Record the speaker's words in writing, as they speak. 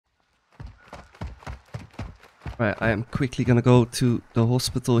Right, I am quickly gonna go to the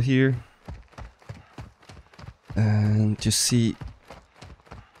hospital here and just see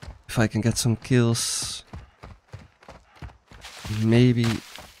if I can get some kills. Maybe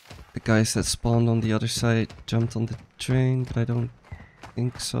the guys that spawned on the other side jumped on the train, but I don't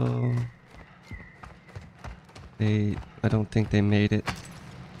think so. I don't think they made it.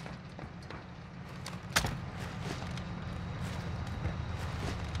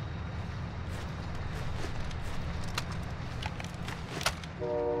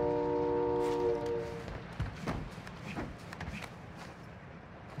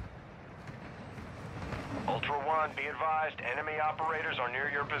 Ultra One, be advised, enemy operators are near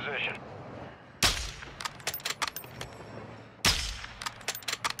your position.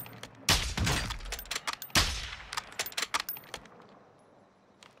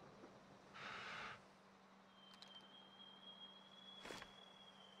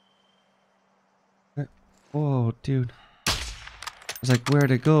 Whoa, dude. I was like, where'd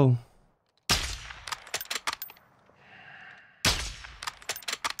it go?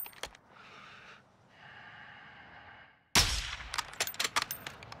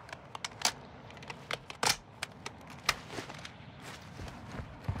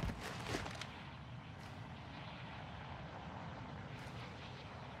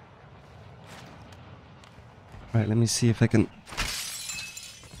 Right, let me see if I can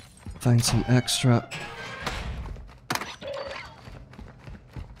find some extra.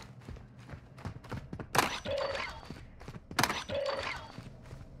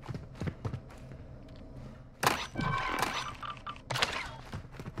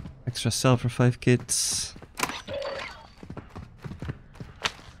 Extra self-revive kits.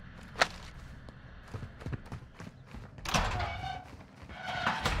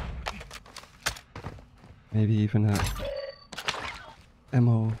 Maybe even a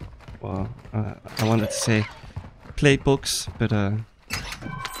ammo. Well, I wanted to say plate box, but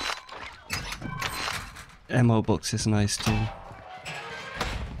ammo box is nice too.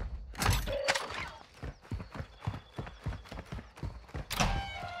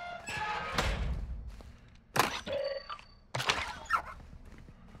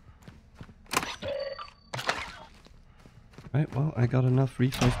 Right, well, I got enough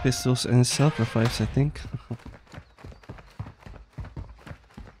revive pistols and self-revives, I think.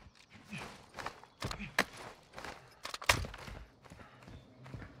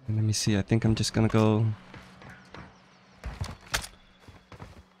 And let me see, I think I'm just gonna go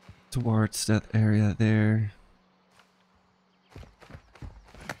towards that area there.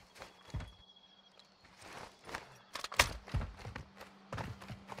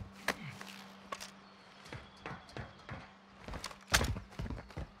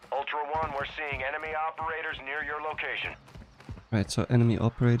 Ultra One, we're seeing enemy operators near your location. Right, so enemy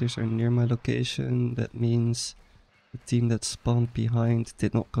operators are near my location. That means the team that spawned behind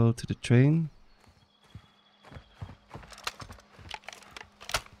did not go to the train.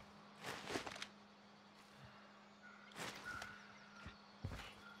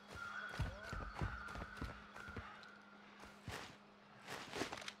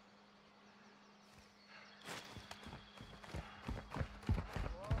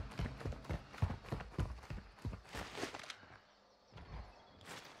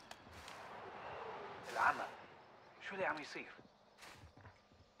 العمى شو اللي عم يصير؟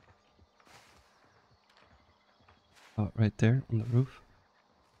 Oh, right there on the roof.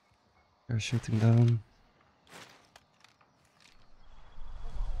 They're shooting down.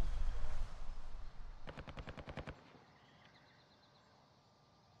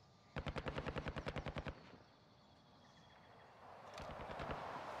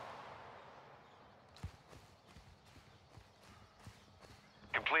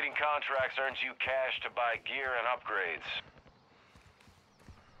 Completing contracts earns you cash to buy gear and upgrades.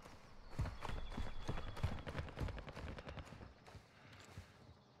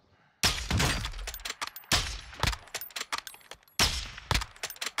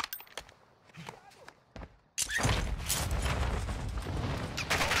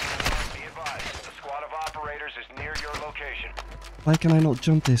 Be advised, the squad of operators is near your location. Why can I not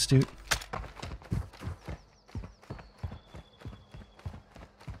jump this, dude?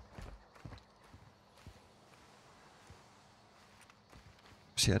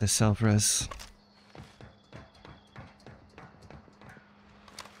 She had a self-res.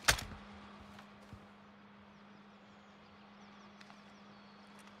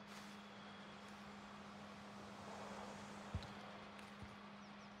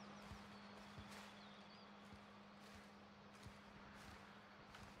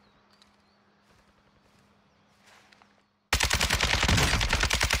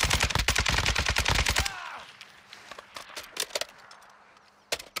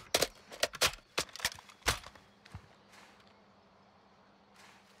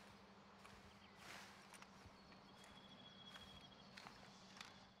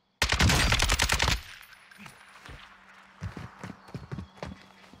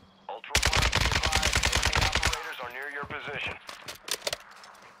 position.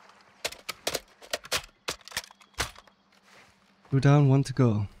 Two down, one to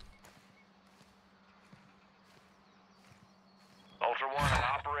go. Ultra One, an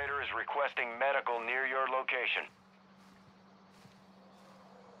operator is requesting medical near your location.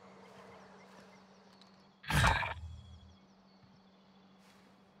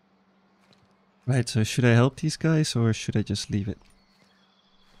 Right, so should I help these guys or should I just leave it?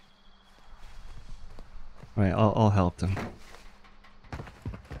 Right, I'll help them.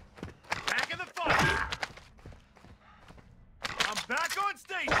 Back in the fight. I'm back on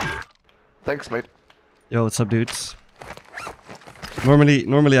station. Thanks, mate. Yo, what's up, dudes?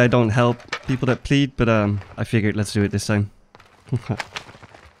 Normally I don't help people that plead, but I figured let's do it this time.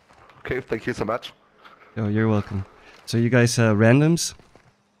 Okay, thank you so much. Yo, you're welcome. So you guys randoms?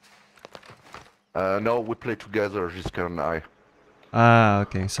 No, we play together, Jiska and I. Ah,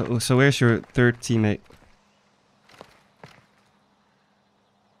 okay. So where's your third teammate?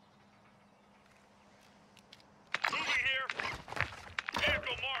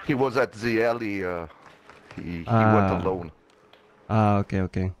 He was at the alley, he Ah. went alone. Ah,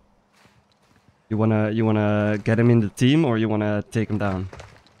 okay. You wanna get him in the team or you wanna take him down?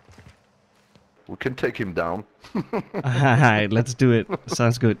 We can take him down. Alright, let's do it.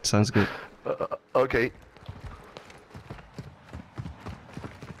 Sounds good. Okay.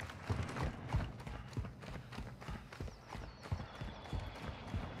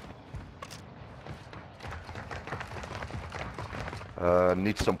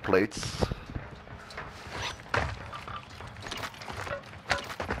 Need some plates.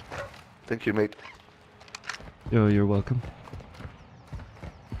 Thank you, mate. Yo, you're welcome.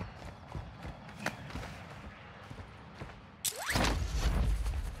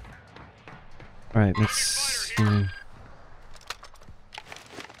 Alright, let's see.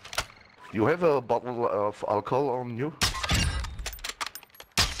 You have a bottle of alcohol on you?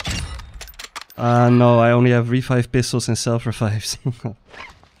 No, I only have revive pistols and self-revives.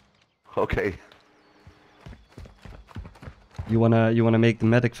 Okay. You wanna make the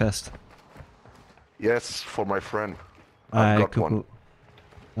medic fest? Yes, for my friend. I've Alright, got one.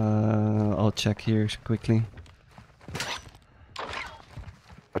 cool. I'll check here quickly.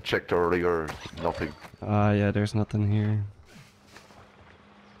 I checked earlier, nothing. Yeah, there's nothing here.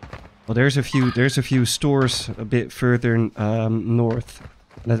 Well, there's a few stores a bit further north.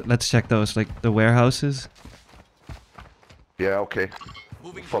 Let's check those, like the warehouses. Yeah, okay.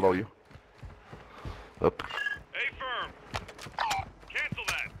 Moving Follow you. Up. Hey, firm. Cancel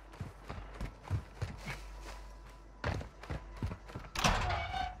that.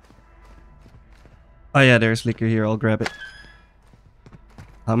 Oh yeah, there's liquor here. I'll grab it.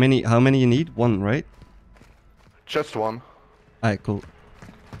 How many you need? One, right? Just one. Alright, cool.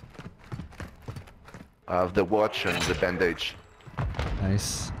 I have the watch and the bandage.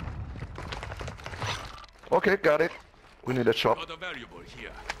 Nice. Okay, got it. We need a shop. Got a valuable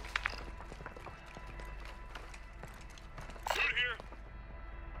here. Good here.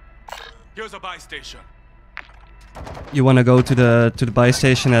 Here's a buy station. You wanna go to the buy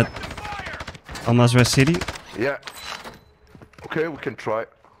station at Al Mazrah City? Yeah. Okay, we can try.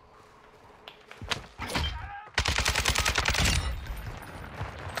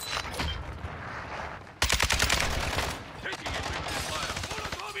 Taking effective fire.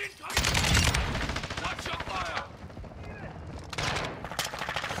 Molotov incoming. Watch your fire.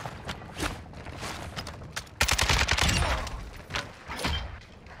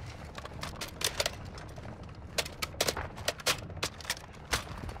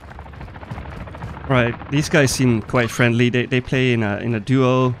 Right, these guys seem quite friendly. They play in a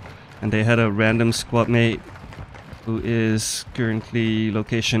duo, and they had a random squad mate who is currently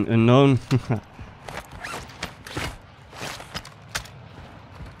location unknown.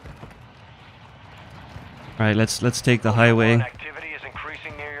 Alright, let's take the highway. Activity is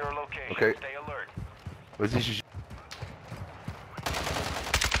increasing near your location. Okay. Stay alert. Vas-y, Gigi.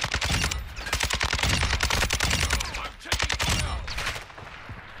 I'm taking fire.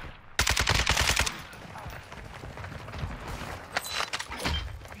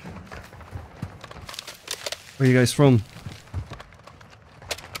 Where are you guys from?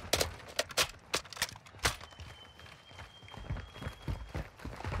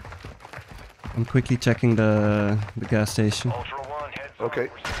 I'm quickly checking the gas station. Ultra One, heads Okay.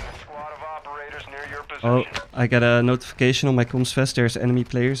 up. We're seeing a squad of operators near your Oh, position. I got a notification on my comms vest. There's enemy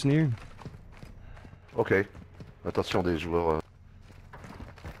players near. Ok. Attention des joueurs.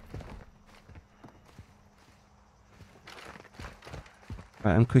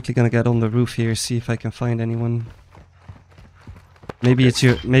 Right, I'm quickly gonna get on the roof here, see if I can find anyone. Maybe it's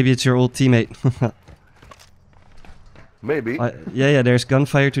your old teammate. Maybe. Yeah. There's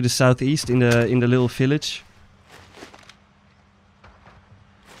gunfire to the southeast in the little village.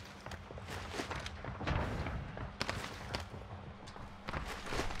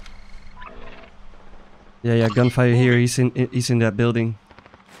 Yeah. Gunfire here. He's in that building.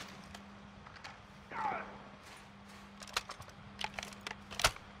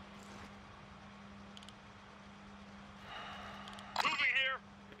 Moving here.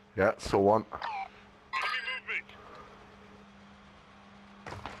 Yeah, so one. Enemy movement.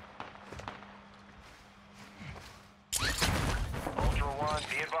 Ultra One,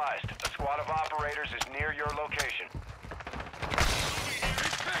 be advised. A squad of operators is near your location.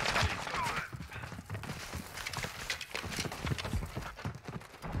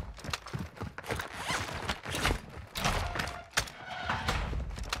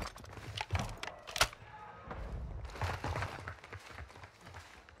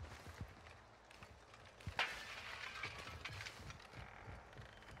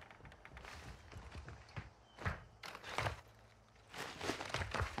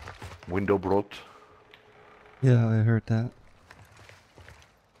 Window broke. Yeah, I heard that.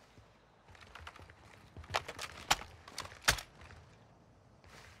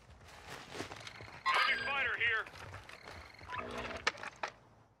 Enemy fighter here.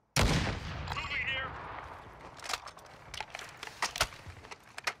 Moving here.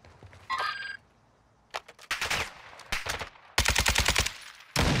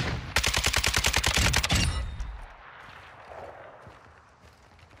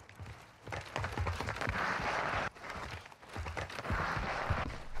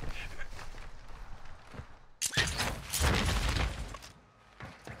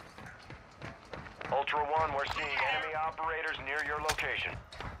 Ultra One, we're seeing enemy operators near your location.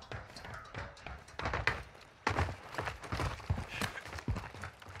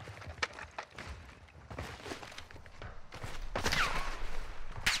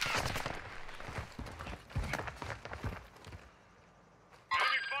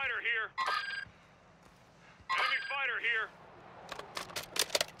 Enemy fighter here. Enemy fighter here.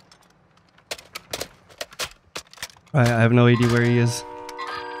 I have no idea where he is.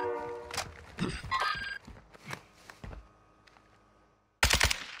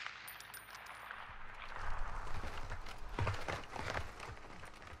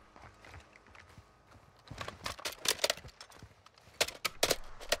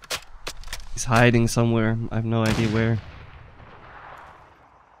 He's hiding somewhere. I have no idea where.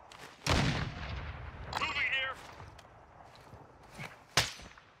 Moving here.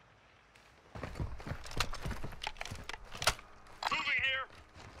 Moving here.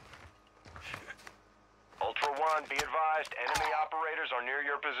 Ultra One, be advised. Enemy operators are near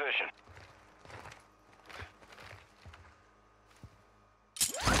your position.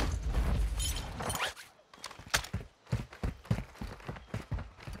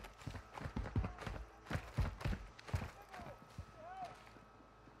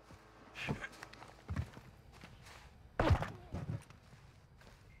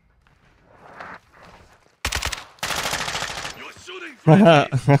 You're shooting.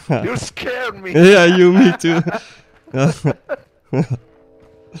 You scared me! Yeah, you, me too. Vehicle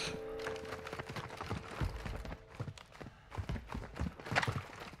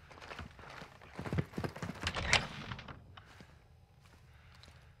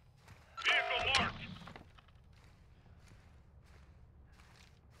marked.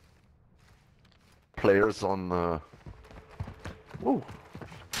 Players on... Ooh.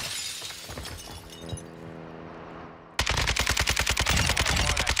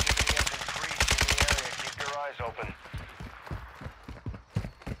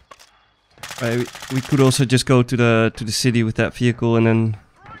 We could also just go to the city with that vehicle and then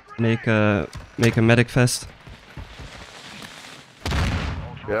make a medic fest.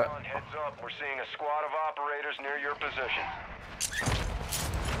 Yeah. Heads up, we're seeing a squad of operators near your position.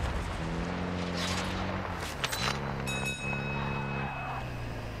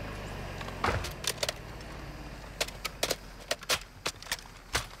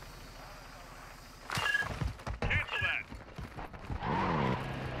 Cancel that.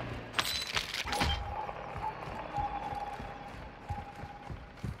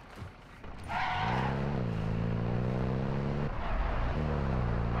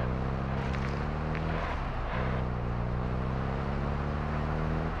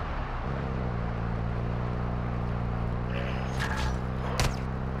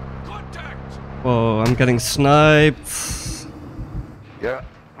 Contact. Oh, I'm getting sniped. Yeah.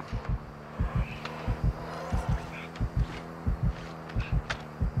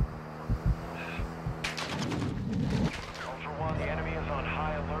 Ultra One, the enemy is on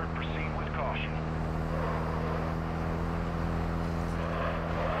high alert. Proceed with caution.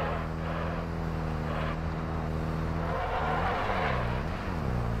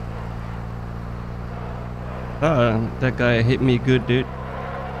 That guy hit me good, dude.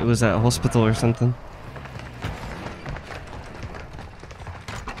 It was at a hospital or something.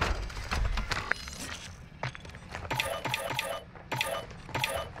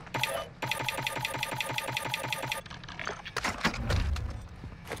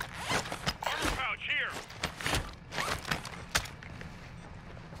 Armor pouch here.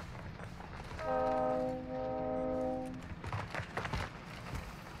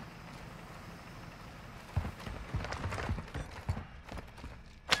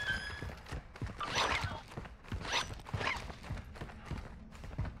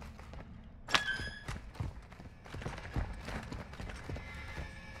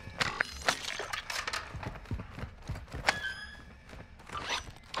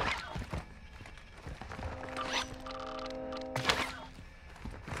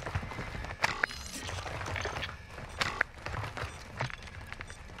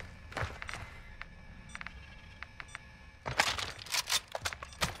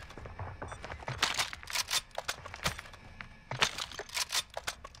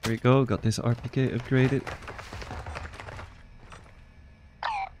 There we go, got this RPK upgraded.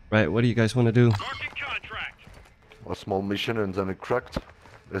 Right, what do you guys want to do? Marking contract. A small mission and then a cracked,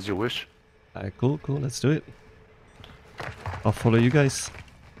 as you wish. Alright, cool, let's do it. I'll follow you guys.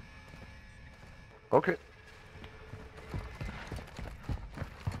 Okay.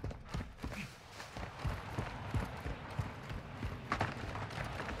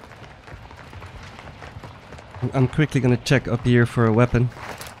 I'm quickly gonna check up here for a weapon.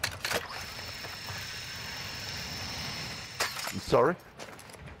 Sorry?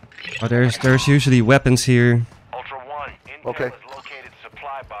 Oh, there's usually weapons here. Ultra One, Intel Okay. has located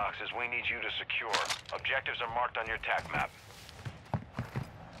supply boxes we need you to secure. Objectives are marked on your TAC map.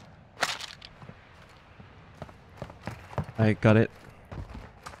 I got it.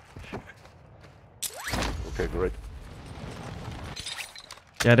 Okay, great.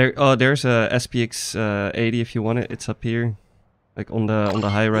 Yeah, there's a SPX 80 if you want it. It's up here, like on the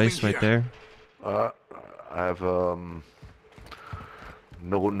high rise right there. I have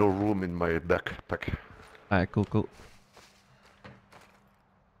no room in my backpack. Alright, cool.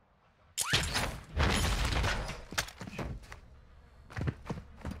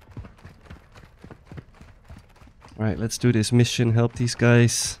 Alright, let's do this mission, help these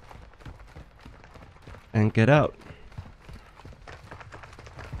guys, and get out.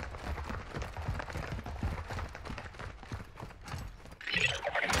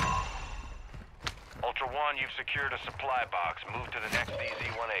 Ultra One, you've secured a supply box. Move to the next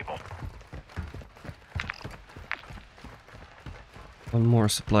DZ1 able. One more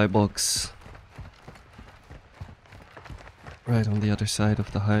supply box. Right on the other side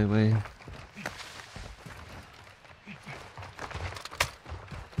of the highway.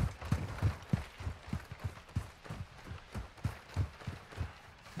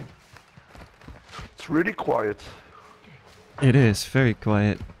 It's really quiet. It is very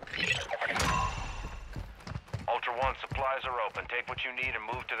quiet. Ultra One, supplies are open. Take what you need and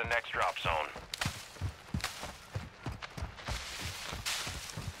move to the next drop zone.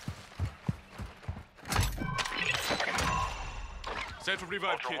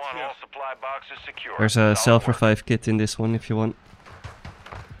 Self-revive Ultra kit One, here. all supply boxes secure. There's a Solid self-revive kit in this one if you want.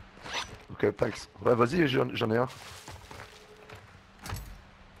 Ok, thanks. Ouais, vas-y, j'en ai un.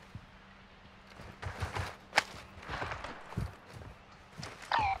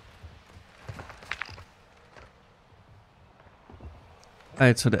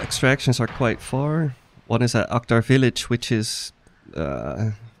 Alright, so the extractions are quite far. One is at Akhtar village, which is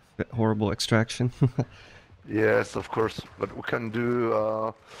horrible extraction. Yes, of course. But we can do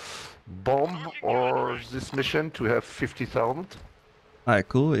bomb or this mission to have 50,000. Alright,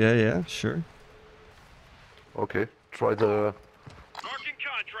 cool. Yeah, sure. Okay, try the Marking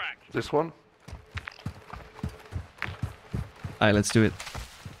contract. this one. Alright, let's do it.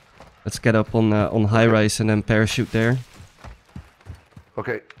 Let's get up on high rise and then parachute there.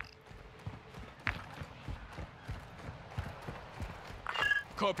 Okay.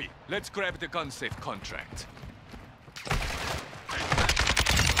 Copy. Let's grab the gun safe contract.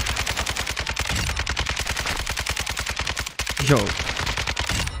 Yo.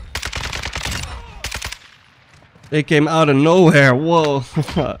 They came out of nowhere. Whoa.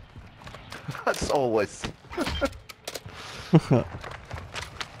 That's always.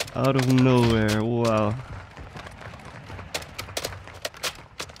 Out of nowhere. Wow.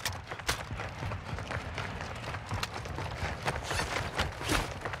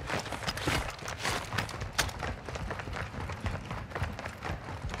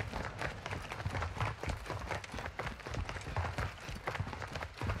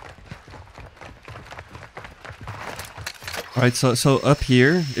 Alright, so up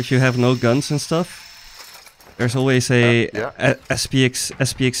here, if you have no guns and stuff, there's always a yeah.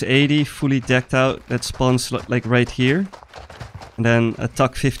 SPX 80 fully decked out that spawns like right here. And then a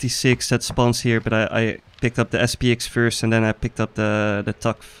TUC 56 that spawns here, but I picked up the SPX first and then I picked up the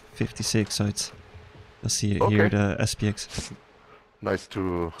TUC 56, so it's, you'll see it here, Okay. the SPX. Nice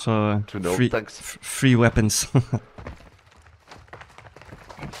to So know. free, Thanks. free weapons.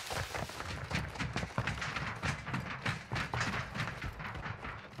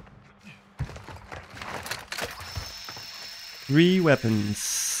 3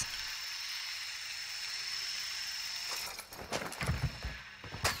 weapons.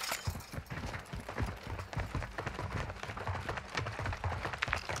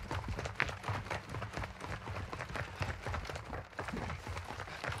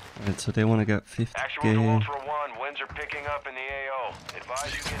 Alright, so they want to get 50k. Actual to Ultra One, winds are picking up in the AO.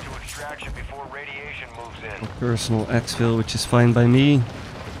 Advise you get to extraction before radiation moves in. Personal exfil, which is fine by me.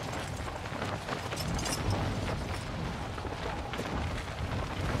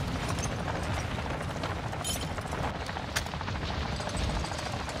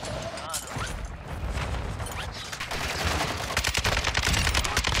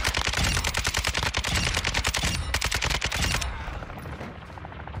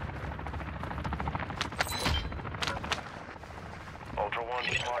 Ultra One,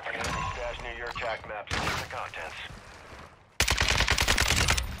 be marking an enemy stash near your attack map. Look at the contents.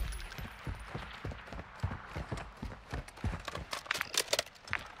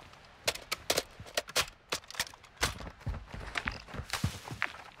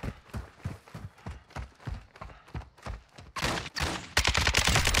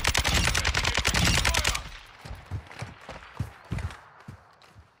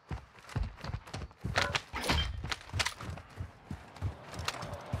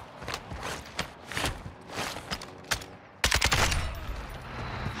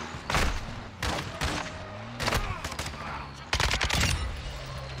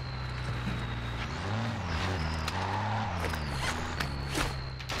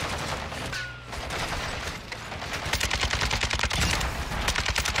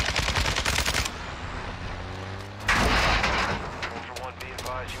 Ultra One, be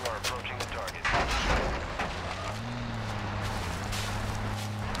advised you are approaching the target.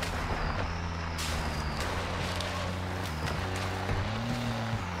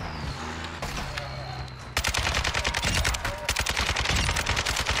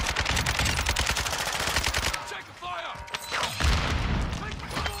 Check the fire!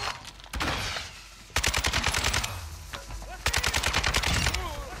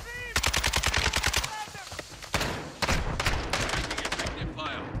 Effective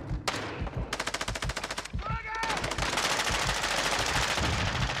fire.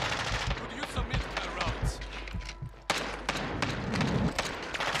 Could you submit rounds?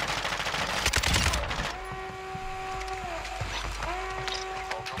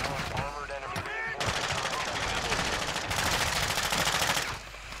 Ultra One, armored enemy reinforcements.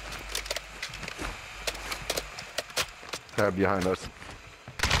 They're behind us.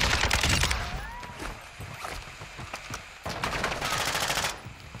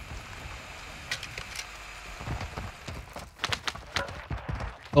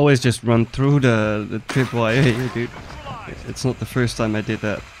 Always just run through the tripwire here, dude. It's not the first time I did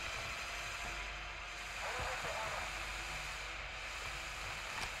that.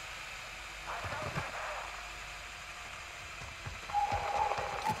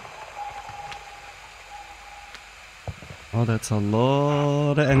 Oh, that's a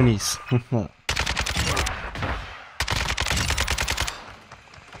lot of enemies.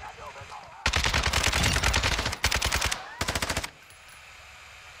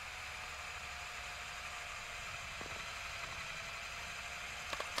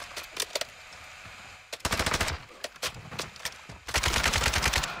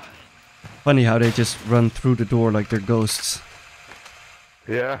 Funny how they just run through the door like they're ghosts.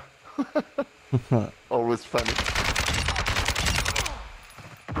 Yeah. Always funny.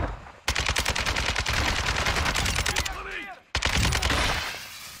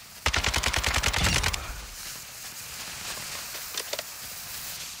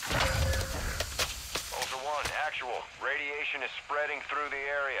 Ultra One, actual. Radiation is spreading through the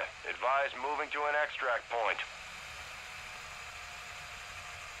area. Advise moving to an extract point.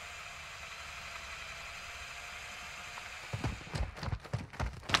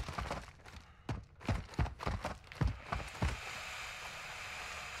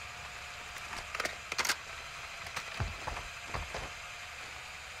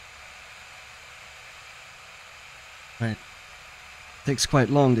 Right. Takes quite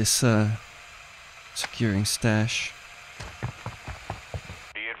long, this securing stash.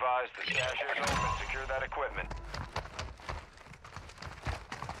 The cache is open. Secure that equipment.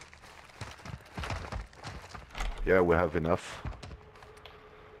 Yeah, we have enough.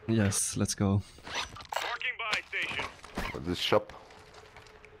 Yes, let's go. Marking buy station. This shop.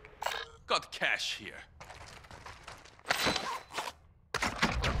 Got cash here.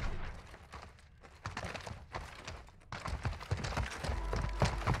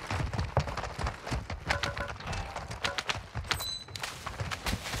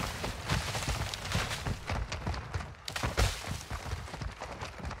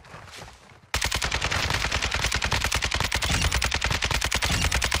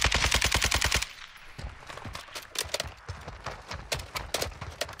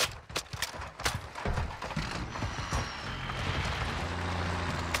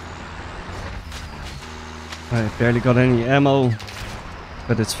 I barely got any ammo,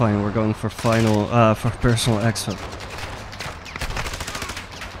 but it's fine. We're going for for personal exfil.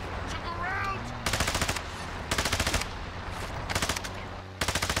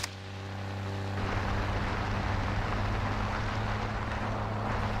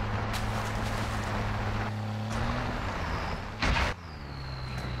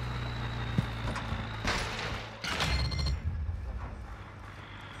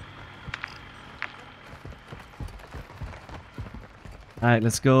 Alright,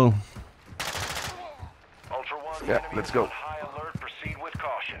 let's go. Ultra One, Yeah, enemy let's is go. on high alert. Proceed with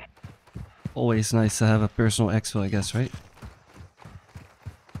caution. Always nice to have a personal exfil, I guess, right?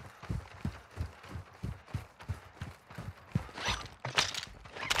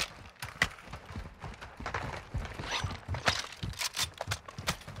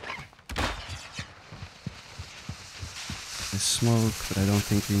 There's smoke, but I don't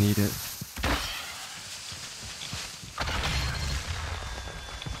think we need it.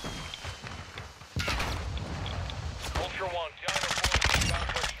 Ultra One, Dino 4 is bound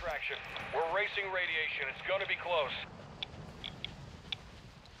for extraction. We're racing radiation. It's gonna be close.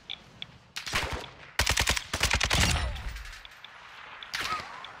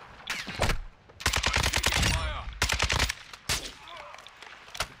 Fire!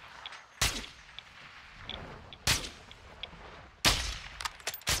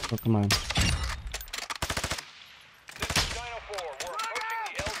 Oh, come on. This is Dino 4. We're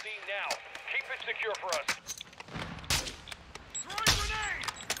approaching the LZ now. Keep it secure for us. Throwing grenade!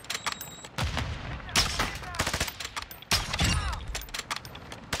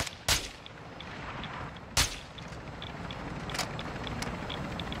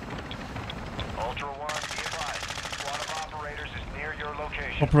 Ultra One, be advised. Squad of operators is near your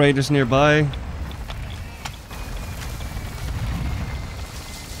location. Operators nearby.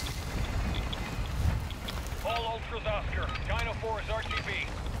 All Ultras Oscar. Dino 4 is RTB.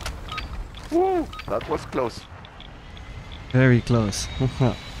 Woo! That was close. Very close.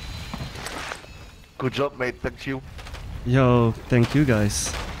 Good job, mate. Thank you. Yo, thank you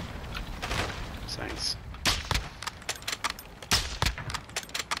guys. Thanks.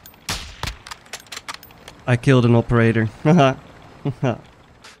 I killed an operator.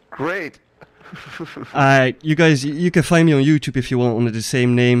 Great. Alright, you guys, you can find me on YouTube if you want under the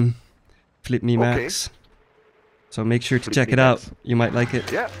same name, flipmemax. So make sure to check it out. flipmemax. You might like it.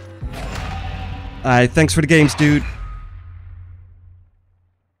 Yeah. Alright, thanks for the games, dude.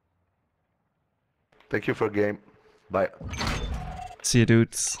 Thank you for the game. Bye. See you,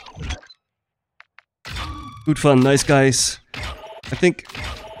 dudes. Good fun, nice guys. I think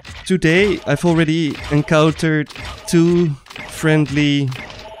today I've already encountered 2 friendly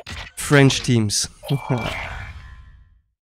French teams.